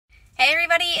Hey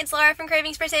everybody, it's Laura from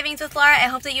Cravings for Savings with Laura. I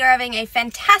hope that you are having a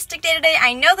fantastic day today.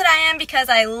 I know that I am because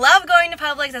I love going to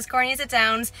Publix, as corny as it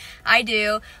sounds. I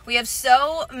do. We have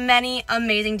so many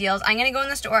amazing deals. I'm going to go in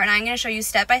the store and I'm going to show you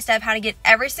step by step how to get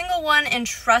every single one. And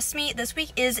trust me, this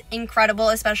week is incredible,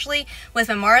 especially with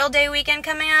Memorial Day weekend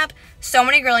coming up. So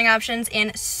many grilling options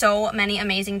and so many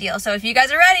amazing deals. So if you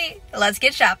guys are ready, let's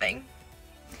get shopping.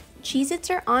 Cheez-Its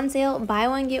are on sale, buy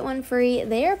one, get one free.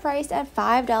 They are priced at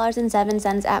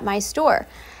 $5.07 at my store.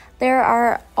 There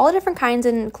are all different kinds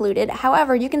included.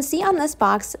 However, you can see on this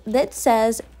box that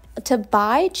says to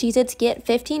buy Cheez-Its, get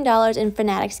 $15 in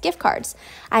Fanatics gift cards.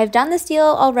 I've done this deal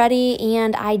already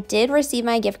and I did receive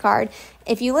my gift card.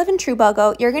 If you live in True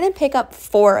BOGO, you're going to pick up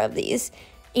 4 of these.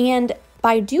 And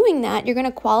by doing that, you're going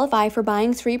to qualify for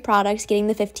buying 3 products, getting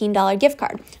the $15 gift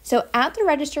card. So at the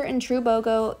register in True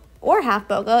BOGO, or half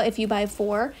BOGO, if you buy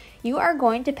 4, you are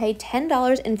going to pay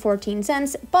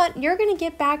 $10.14, but you're going to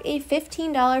get back a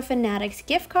 $15 Fanatics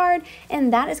gift card,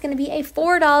 and that is going to be a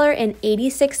 $4.86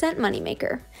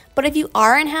 moneymaker. But if you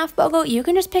are in half BOGO, you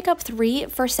can just pick up 3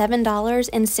 for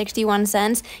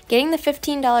 $7.61. Getting the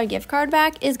 $15 gift card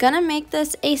back is going to make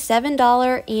this a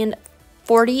 $7.40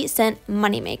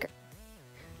 moneymaker.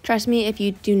 Trust me, if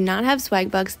you do not have swag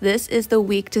bucks, this is the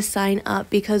week to sign up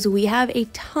because we have a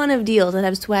ton of deals that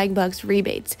have swag bucks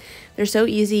rebates. They're so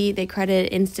easy, they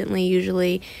credit instantly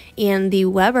usually, and the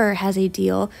Weber has a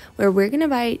deal where we're going to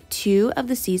buy 2 of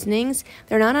the seasonings.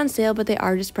 They're not on sale, but they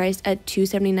are just priced at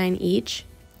 $2.79 each.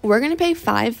 We're going to pay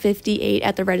 $5.58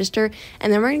 at the register,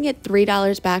 and then we're going to get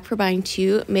 $3 back for buying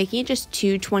 2, making it just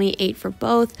 $2.28 for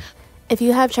both. If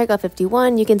you have Checkout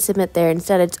 51, you can submit there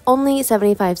instead. It's only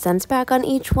 75 cents back on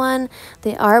each one.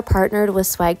 They are partnered with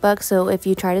Swagbucks, so if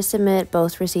you try to submit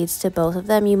both receipts to both of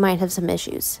them, you might have some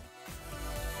issues.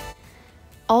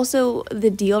 Also, the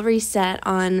deal reset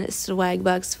on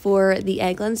Swagbucks for the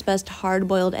Eggland's Best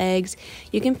hard-boiled eggs.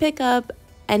 You can pick up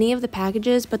any of the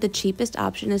packages, but the cheapest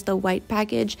option is the white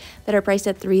package that are priced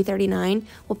at $3.39.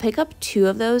 We'll pick up 2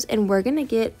 of those, and we're going to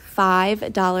get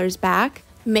 $5 back,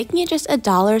 making it just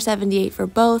 $1.78 for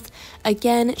both.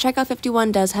 Again, Checkout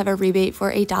 51 does have a rebate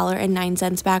for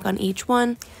 $1.09 back on each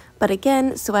one. But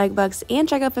again, Swagbucks and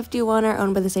Checkout 51 are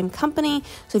owned by the same company,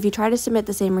 so if you try to submit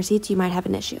the same receipts, you might have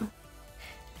an issue.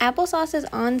 Applesauce is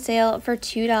on sale for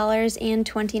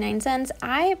 $2.29.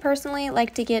 I personally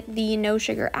like to get the no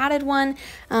sugar added one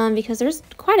because there's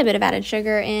quite a bit of added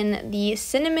sugar in the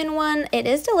cinnamon one. It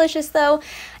is delicious though,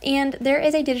 and there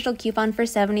is a digital coupon for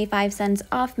 75 cents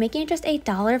off, making it just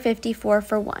 $1.54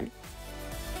 for one.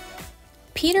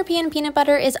 Peter Pan peanut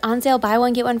butter is on sale, buy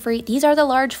one get one free. These are the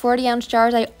large 40-ounce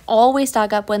jars. I always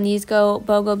stock up when these go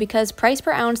BOGO because price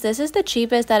per ounce, this is the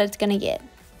cheapest that it's gonna get.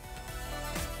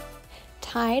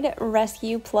 Tide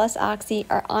Rescue Plus Oxy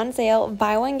are on sale,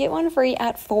 buy one get one free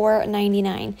at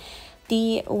 $4.99.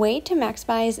 The way to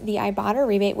maximize the Ibotta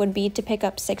rebate would be to pick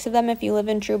up 6 of them if you live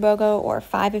in True BOGO or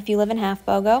 5 if you live in half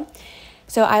BOGO.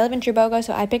 So I live in True BOGO,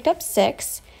 so I picked up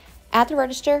 6. At the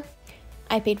register,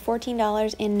 I paid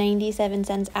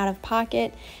 $14.97 out of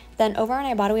pocket. Then over on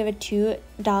Ibotta, we have a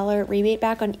 $2 rebate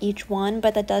back on each one,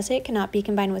 but that does say it cannot be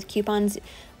combined with coupons.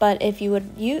 But if you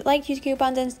would like to use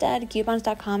coupons instead,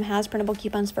 coupons.com has printable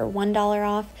coupons for $1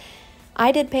 off.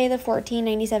 I did pay the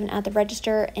 $14.97 at the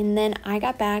register, and then I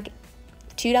got back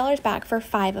 $2 back for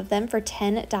 5 of them for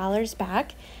 $10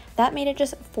 back. That made it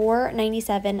just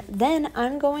 $4.97. Then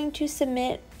I'm going to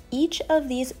submit each of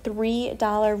these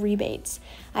 $3 rebates.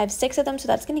 I have 6 of them, so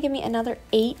that's going to give me another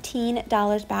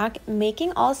 $18 back,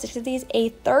 making all 6 of these a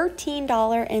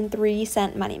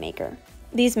 $13.03 moneymaker.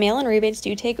 These mail-in rebates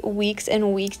do take weeks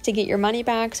and weeks to get your money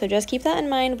back, so just keep that in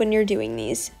mind when you're doing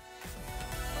these.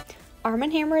 Arm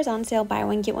 & Hammer is on sale, buy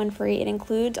one get one free. It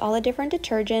includes all the different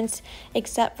detergents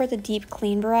except for the deep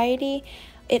clean variety.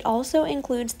 It also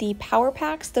includes the power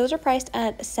packs. Those are priced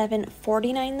at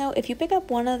 $7.49 though. If you pick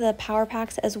up one of the power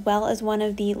packs as well as one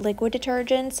of the liquid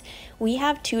detergents, we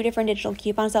have 2 different digital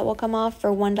coupons that will come off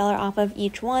for $1 off of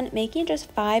each one, making it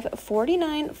just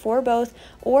 $5.49 for both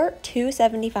or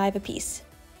 $2.75 a piece.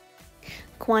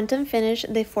 Quantum Finish,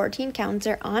 the 14 counts,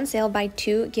 are on sale, buy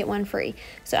 2 get one free.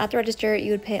 So at the register,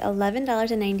 you would pay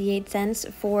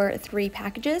 $11.98 for 3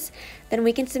 packages. Then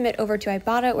we can submit over to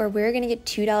Ibotta, where we're going to get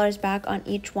 $2 back on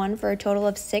each one for a total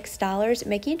of $6,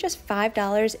 making it just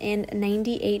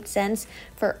 $5.98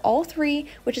 for all 3,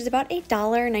 which is about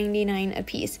 $1.99 a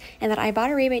piece. And that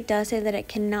Ibotta rebate does say that it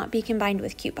cannot be combined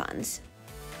with coupons.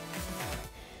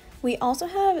 We also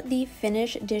have the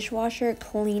Finish dishwasher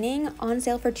cleaning on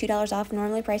sale for $2 off,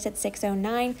 normally priced at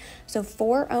 $6.09, so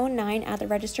 $4.09 at the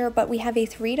register, but we have a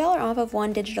 $3 off of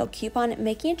one digital coupon,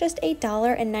 making it just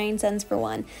 $1.09 for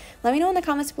one. Let me know in the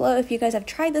comments below if you guys have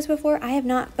tried this before. I have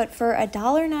not, but for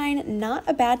 $1.09, not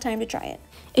a bad time to try it.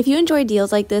 If you enjoy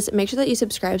deals like this, make sure that you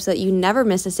subscribe so that you never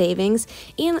miss a savings,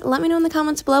 and let me know in the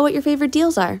comments below what your favorite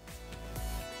deals are.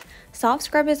 Soft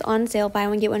scrub is on sale, buy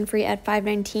one get one free at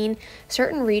 $5.19.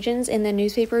 Certain regions in the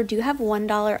newspaper do have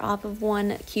 $1 off of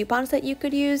one coupons that you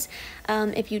could use.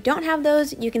 If you don't have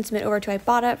those, you can submit over to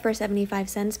Ibotta for 75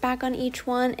 cents back on each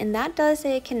one, and that does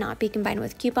say it cannot be combined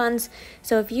with coupons.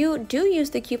 So if you do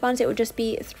use the coupons, it would just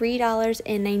be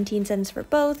 $3.19 for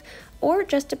both, or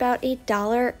just about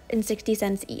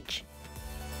 $1.60 each.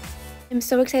 I'm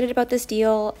so excited about this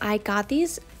deal. I got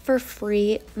these for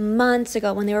free months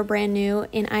ago when they were brand new,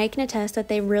 and I can attest that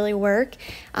they really work.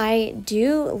 I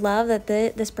do love that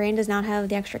this brand does not have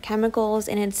the extra chemicals,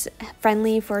 and it's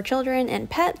friendly for children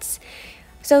and pets.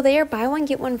 So they are buy one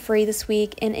get one free this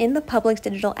week, and in the Publix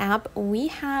digital app we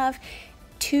have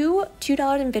two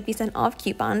 $2.50 off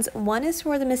coupons. One is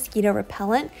for the mosquito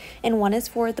repellent and one is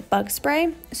for the bug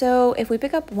spray. So if we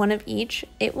pick up one of each,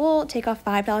 it will take off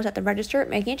 $5 at the register,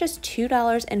 making it just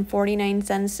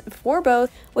 $2.49 for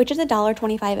both, which is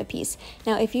 $1.25 a piece.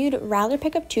 Now, if you'd rather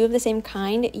pick up two of the same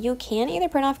kind, you can either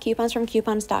print off coupons from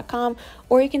coupons.com,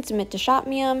 or you can submit to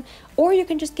ShopMeum, or you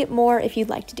can just get more if you'd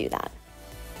like to do that.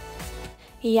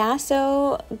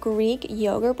 Yasso Greek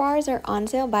yogurt bars are on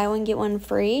sale, buy one get one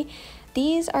free.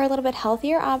 These are a little bit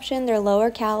healthier option, they're lower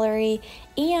calorie,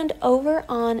 and over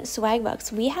on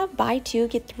Swagbucks, we have buy two,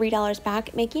 get $3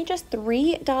 back, making it just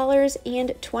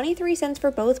 $3.23 for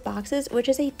both boxes, which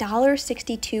is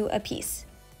 $1.62 a piece.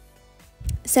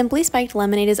 Simply Spiked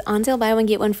lemonade is on sale, buy one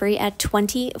get one free at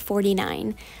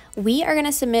 $20.49. We are going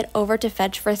to submit over to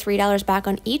Fetch for $3 back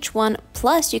on each one,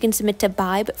 plus you can submit to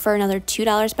Bibe for another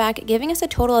 $2 back, giving us a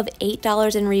total of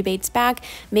 $8 in rebates back,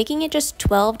 making it just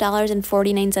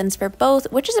 $12.49 for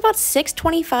both, which is about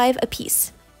 $6.25 a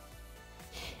piece.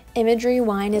 Imagery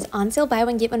wine is on sale, buy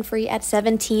one get one free at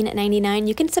 $17.99.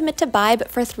 You can submit to Bibe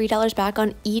for $3 back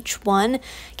on each one,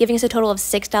 giving us a total of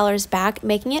 $6 back,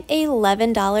 making it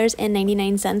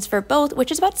 $11.99 for both,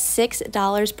 which is about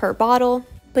 $6 per bottle.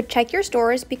 But check your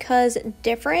stores, because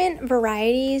different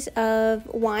varieties of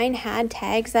wine had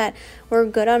tags that were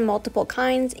good on multiple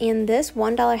kinds, and this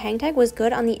 $1 hang tag was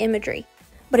good on the Imagery.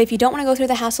 But if you don't want to go through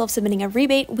the hassle of submitting a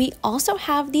rebate, we also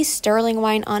have the Sterling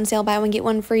wine on sale, buy one get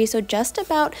one free, so just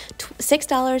about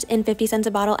 $6.50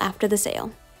 a bottle after the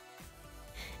sale.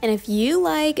 And if you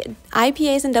like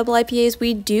IPAs and double IPAs,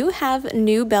 we do have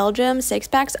New Belgium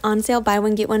 6-packs on sale, buy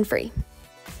one get one free.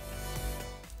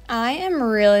 I am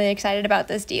really excited about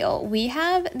this deal. We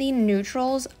have the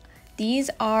Nutrls. These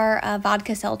are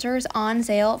vodka seltzers on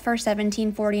sale for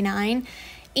 $17.49.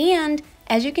 And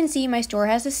as you can see, my store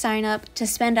has a sign up to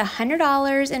spend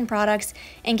 $100 in products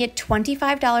and get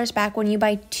 $25 back when you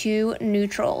buy 2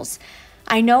 Nutrls.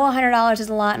 I know $100 is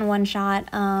a lot in one shot.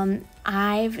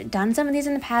 I've done some of these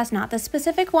in the past, not this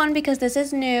specific one because this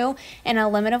is new and a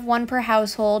limit of 1 per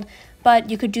household, but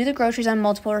you could do the groceries on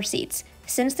multiple receipts.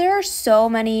 Since there are so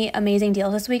many amazing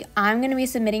deals this week, I'm going to be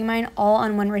submitting mine all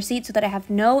on one receipt so that I have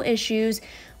no issues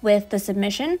with the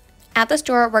submission. At the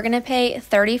store, we're going to pay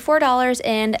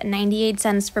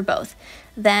 $34.98 for both.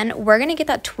 Then we're going to get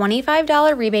that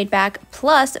 $25 rebate back,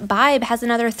 plus Bibe has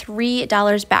another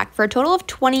 $3 back for a total of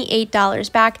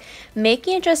 $28 back,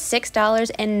 making it just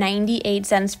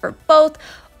 $6.98 for both,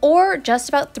 or just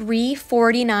about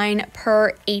 $3.49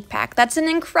 per 8-pack. That's an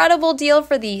incredible deal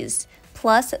for these.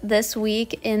 Plus, this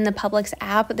week in the Publix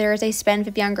app, there is a spend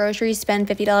 50 on groceries, spend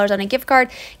 $50 on a gift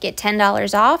card, get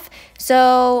 $10 off.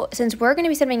 So since we're going to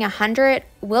be spending $100,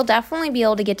 we'll definitely be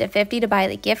able to get to $50 to buy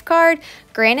the gift card.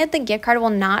 Granted, the gift card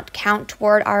will not count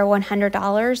toward our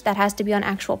 $100. That has to be on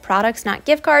actual products, not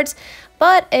gift cards.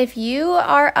 But if you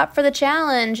are up for the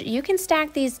challenge, you can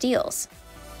stack these deals.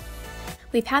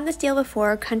 We've had this deal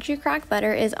before. Country Crock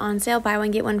butter is on sale, buy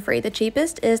one get one free. The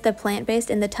cheapest is the plant-based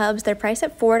in the tubs. They're priced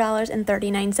at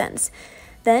 $4.39.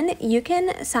 Then you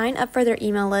can sign up for their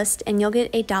email list and you'll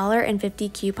get a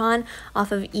 $1.50 coupon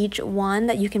off of each one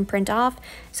that you can print off.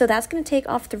 So that's going to take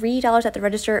off $3 at the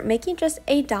register, making just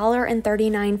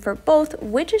 $1.39 for both,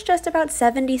 which is just about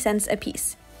 70 cents a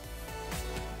piece.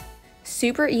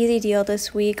 Super easy deal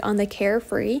this week on the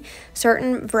Carefree.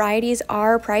 Certain varieties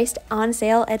are priced on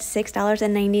sale at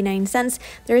 $6.99.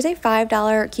 There is a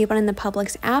 $5 coupon in the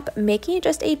Publix app, making it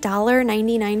just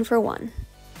 $1.99 for one.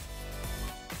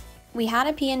 We had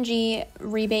a P&G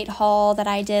rebate haul that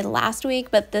I did last week,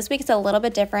 but this week it's a little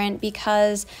bit different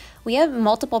because we have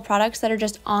multiple products that are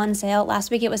just on sale.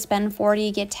 Last week it was spend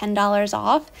 $40, get $10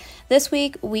 off. This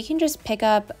week we can just pick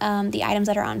up the items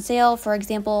that are on sale. For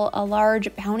example, a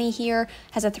large Bounty here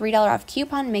has a $3 off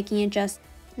coupon, making it just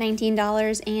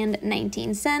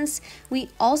 $19.19. We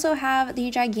also have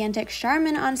the gigantic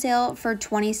Charmin on sale for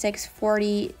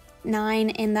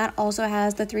 $26.49, and that also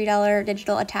has the $3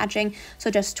 digital attaching,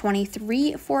 so just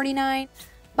 $23.49.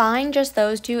 Buying just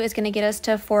those two is going to get us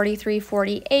to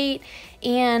 $43.48,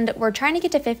 and we're trying to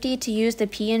get to $50 to use the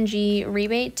P&G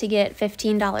rebate to get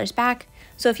 $15 back.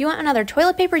 So if you want another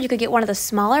toilet paper, you could get one of the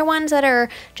smaller ones that are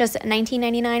just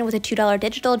 $19.99 with a $2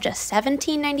 digital, just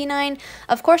 $17.99.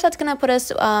 Of course, that's going to put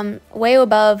us way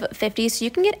above $50, so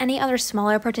you can get any other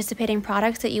smaller participating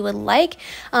products that you would like.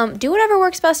 Do whatever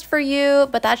works best for you,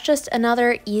 but that's just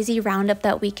another easy roundup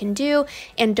that we can do.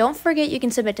 And don't forget, you can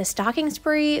submit to Stocking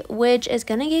Spree, which is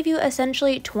going to give you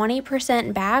essentially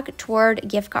 20% back toward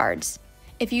gift cards.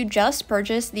 If you just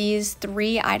purchase these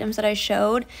 3 items that I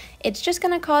showed, it's just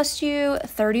going to cost you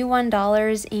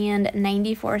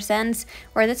 $31.94,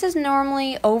 where this is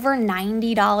normally over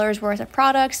 $90 worth of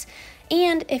products.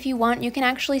 And if you want, you can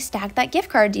actually stack that gift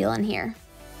card deal in here.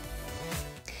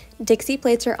 Dixie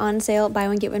plates are on sale, buy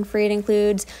one get one free. It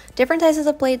includes different sizes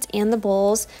of plates and the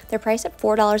bowls. They're priced at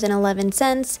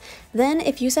 $4.11. Then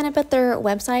if you sign up at their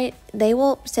website, they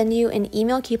will send you an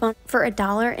email coupon for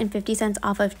 $1.50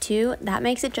 off of 2. That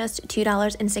makes it just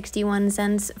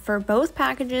 $2.61 for both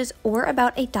packages, or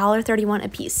about $1.31 a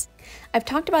piece. I've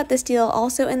talked about this deal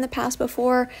also in the past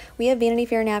before. We have Vanity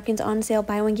Fair napkins on sale,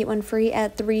 buy one get one free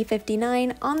at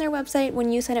 $3.59 on their website. When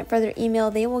you sign up for their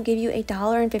email, they will give you a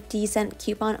 $1.50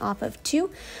 coupon off of 2,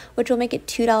 which will make it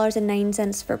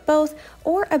 $2.09 for both,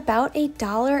 or about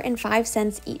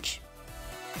 $1.05 each.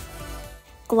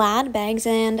 Glad bags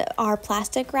and our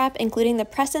plastic wrap, including the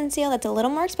press and seal, that's a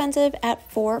little more expensive at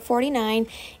 $4.49,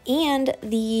 and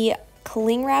the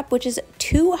cling wrap, which is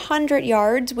 200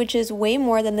 yards, which is way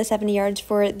more than the 70 yards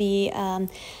for the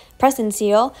press and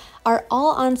seal, are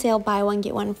all on sale, buy one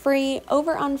get one free.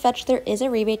 Over on Fetch, there is a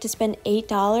rebate to spend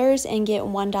 $8 and get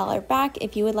 $1 back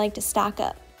if you would like to stock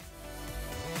up.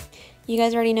 You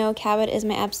guys already know Cabot is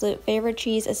my absolute favorite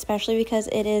cheese, especially because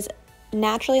it is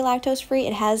naturally lactose free.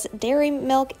 It has dairy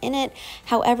milk in it.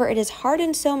 However, it is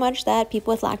hardened so much that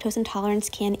people with lactose intolerance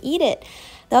can eat it.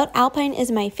 The Alpine is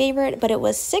my favorite, but it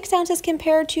was 6 ounces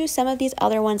compared to some of these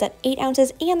other ones at 8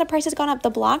 ounces, and the price has gone up. The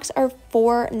blocks are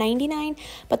 $4.99,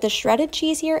 but the shredded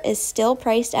cheese here is still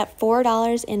priced at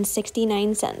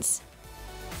 $4.69.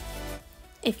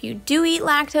 If you do eat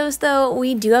lactose though,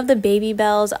 we do have the Baby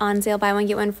Bells on sale, buy one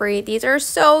get one free. These are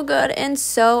so good and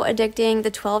so addicting. The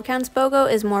 12 count BOGO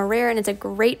is more rare and it's a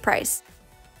great price.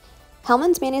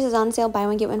 Hellmann's mayonnaise is on sale, buy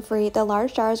one get one free. The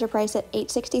large jars are priced at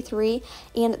 $8.63,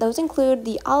 and those include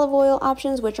the olive oil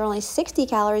options, which are only 60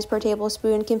 calories per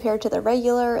tablespoon compared to the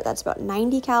regular, that's about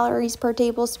 90 calories per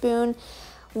tablespoon.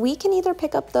 We can either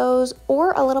pick up those,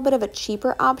 or a little bit of a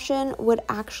cheaper option would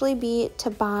actually be to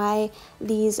buy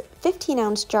these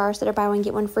 15-ounce jars that are buy one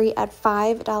get one free at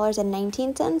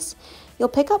 $5.19. You'll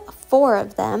pick up 4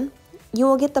 of them. You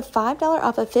will get the $5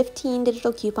 off a 15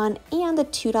 digital coupon and the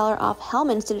 $2 off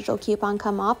Hellmann's digital coupon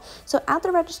come off. So at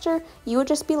the register, you would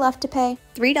just be left to pay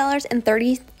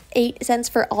 $3.38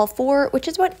 for all 4, which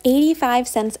is about 85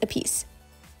 cents a piece.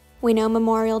 We know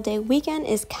Memorial Day weekend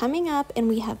is coming up, and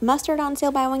we have mustard on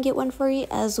sale, buy one get one free,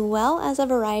 as well as a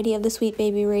variety of the Sweet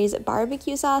Baby Ray's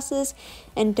barbecue sauces.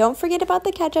 And don't forget about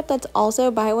the ketchup, that's also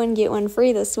buy one get one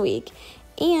free this week.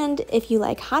 And if you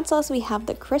like hot sauce, we have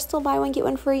the Crystal buy one get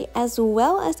one free, as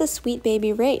well as the Sweet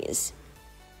Baby Ray's.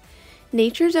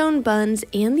 Nature's Own buns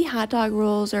and the hot dog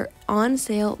rolls are on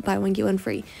sale, buy one get one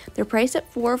free. They're priced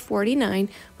at $4.49.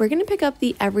 We're going to pick up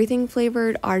the everything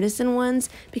flavored artisan ones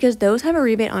because those have a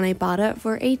rebate on Ibotta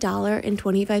for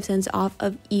 $8.25 off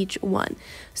of each one.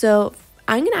 So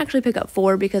I'm going to actually pick up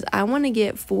 4 because I want to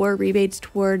get 4 rebates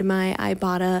toward my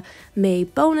Ibotta May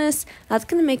bonus. That's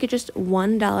going to make it just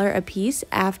 $1 a piece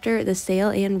after the sale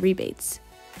and rebates.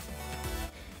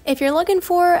 If you're looking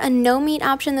for a no-meat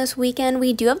option this weekend,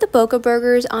 we do have the Boca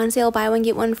Burgers on sale, buy one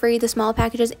get one free, the small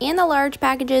packages and the large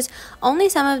packages. Only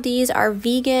some of these are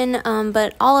vegan,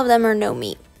 but all of them are no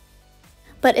meat.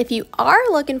 But if you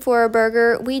are looking for a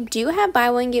burger, we do have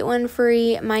buy one get one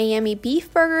free Miami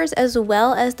beef burgers, as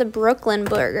well as the Brooklyn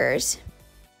burgers.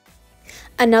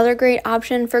 Another great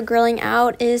option for grilling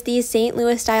out is the St.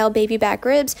 Louis style baby back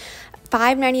ribs,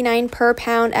 $5.99 per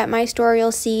pound. At my store,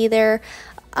 you'll see they're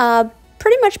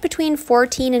pretty much between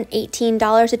 $14 and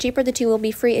 $18. The cheaper the two will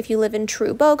be free if you live in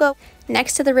true BOGO.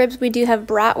 Next to the ribs, we do have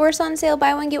bratwurst on sale,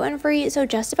 buy one, get one free, so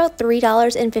just about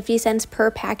 $3.50 per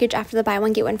package after the buy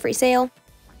one, get one free sale.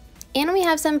 And we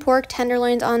have some pork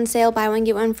tenderloins on sale, buy one,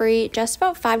 get one free, just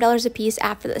about $5 a piece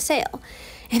after the sale.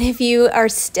 And if you are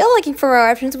still looking for more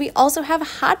options, we also have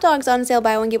hot dogs on sale,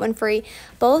 buy one, get one free.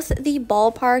 Both the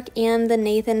Ballpark and the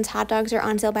Nathan's hot dogs are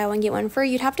on sale, buy one, get one free.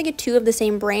 You'd have to get two of the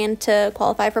same brand to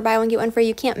qualify for buy one, get one free.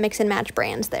 You can't mix and match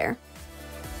brands there.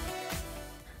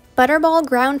 Butterball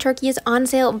ground turkey is on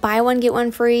sale, buy one, get one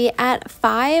free at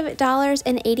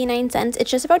 $5.89.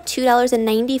 It's just about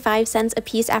 $2.95 a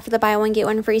piece after the buy one, get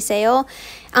one free sale.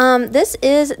 This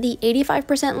is the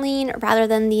 85% lean rather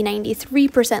than the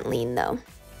 93% lean though.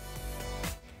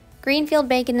 Greenfield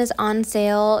bacon is on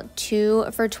sale, two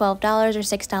for $12 or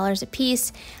 $6 a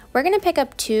piece. We're going to pick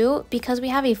up two because we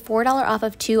have a $4 off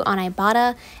of two on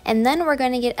Ibotta, and then we're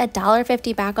going to get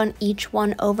 $1.50 back on each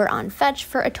one over on Fetch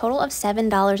for a total of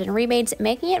 $7 in rebates,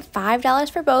 making it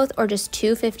 $5 for both or just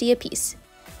 $2.50 a piece.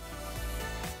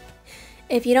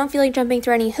 If you don't feel like jumping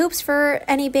through any hoops for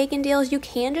any bacon deals, you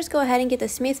can just go ahead and get the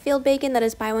Smithfield bacon that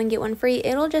is buy one, get one free.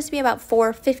 It'll just be about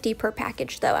 $4.50 per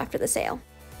package though after the sale.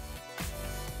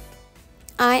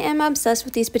 I am obsessed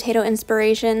with these potato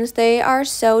inspirations. They are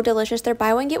so delicious. They're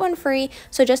buy one, get one free,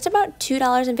 so just about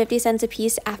 $2.50 a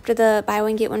piece after the buy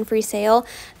one, get one free sale.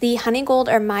 The Honey Gold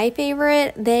are my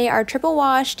favorite. They are triple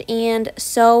washed and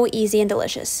so easy and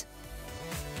delicious.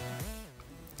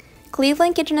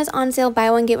 Cleveland Kitchen is on sale, buy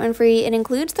one, get one free. It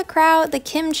includes the kraut, the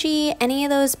kimchi, any of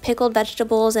those pickled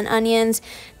vegetables and onions.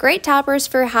 Great toppers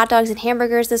for hot dogs and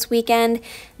hamburgers this weekend.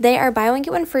 They are buy one,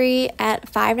 get one free at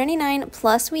 $5.99,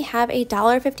 plus we have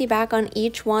 $1.50 back on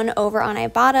each one over on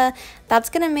Ibotta. That's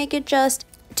going to make it just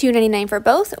 $2.99 for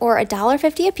both or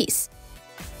 $1.50 a piece.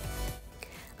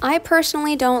 I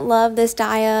personally don't love this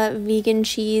Daiya vegan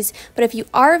cheese, but if you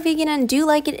are vegan and do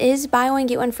like it, is buy one,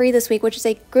 get one free this week, which is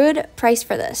a good price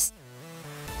for this.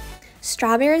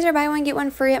 Strawberries are buy one, get one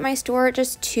free at my store,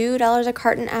 just $2 a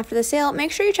carton after the sale.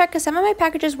 Make sure you check because some of my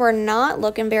packages were not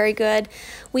looking very good.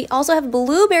 We also have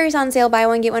blueberries on sale, buy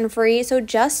one, get one free, so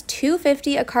just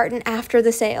 $2.50 a carton after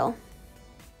the sale.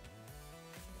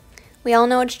 We all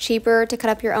know it's cheaper to cut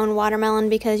up your own watermelon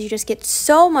because you just get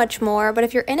so much more, but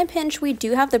if you're in a pinch, we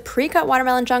do have the pre-cut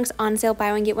watermelon chunks on sale,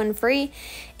 buy one, get one free.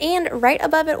 And right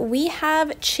above it, we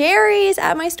have cherries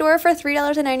at my store for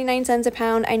 $3.99 a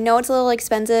pound. I know it's a little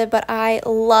expensive, but I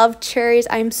love cherries.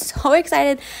 I'm so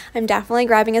excited. I'm definitely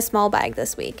grabbing a small bag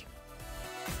this week.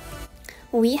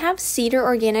 We have Cedar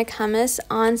Organic Hummus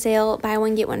on sale, buy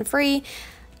one, get one free.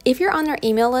 If you're on their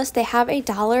email list, they have a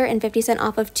 $1.50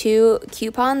 off of two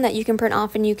coupon that you can print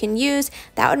off and you can use.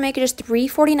 That would make it just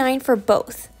 $3.49 for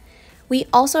both. We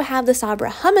also have the Sabra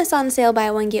hummus on sale,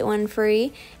 buy one, get one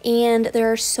free. And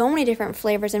there are so many different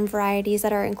flavors and varieties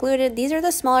that are included. These are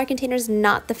the smaller containers,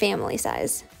 not the family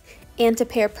size. And to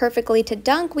pair perfectly to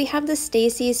dunk, we have the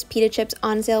Stacy's pita chips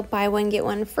on sale, buy one, get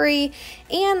one free.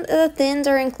 And the thins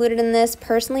are included in this.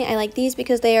 Personally, I like these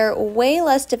because they are way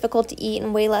less difficult to eat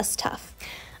and way less tough.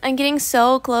 I'm getting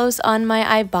so close on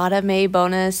my Ibotta May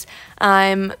bonus.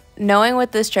 I'm knowing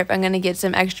with this trip I'm going to get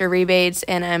some extra rebates,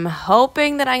 and I'm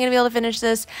hoping that I'm going to be able to finish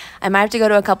this. I might have to go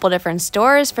to a couple different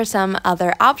stores for some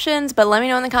other options, but let me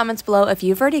know in the comments below if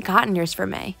you've already gotten yours for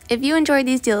May. If you enjoyed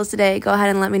these deals today, go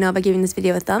ahead and let me know by giving this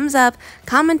video a thumbs up,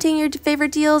 commenting your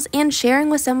favorite deals, and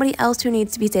sharing with somebody else who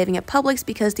needs to be saving at Publix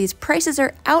because these prices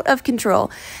are out of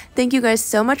control. Thank you guys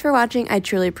so much for watching. I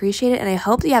truly appreciate it, and I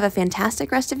hope that you have a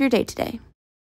fantastic rest of your day today.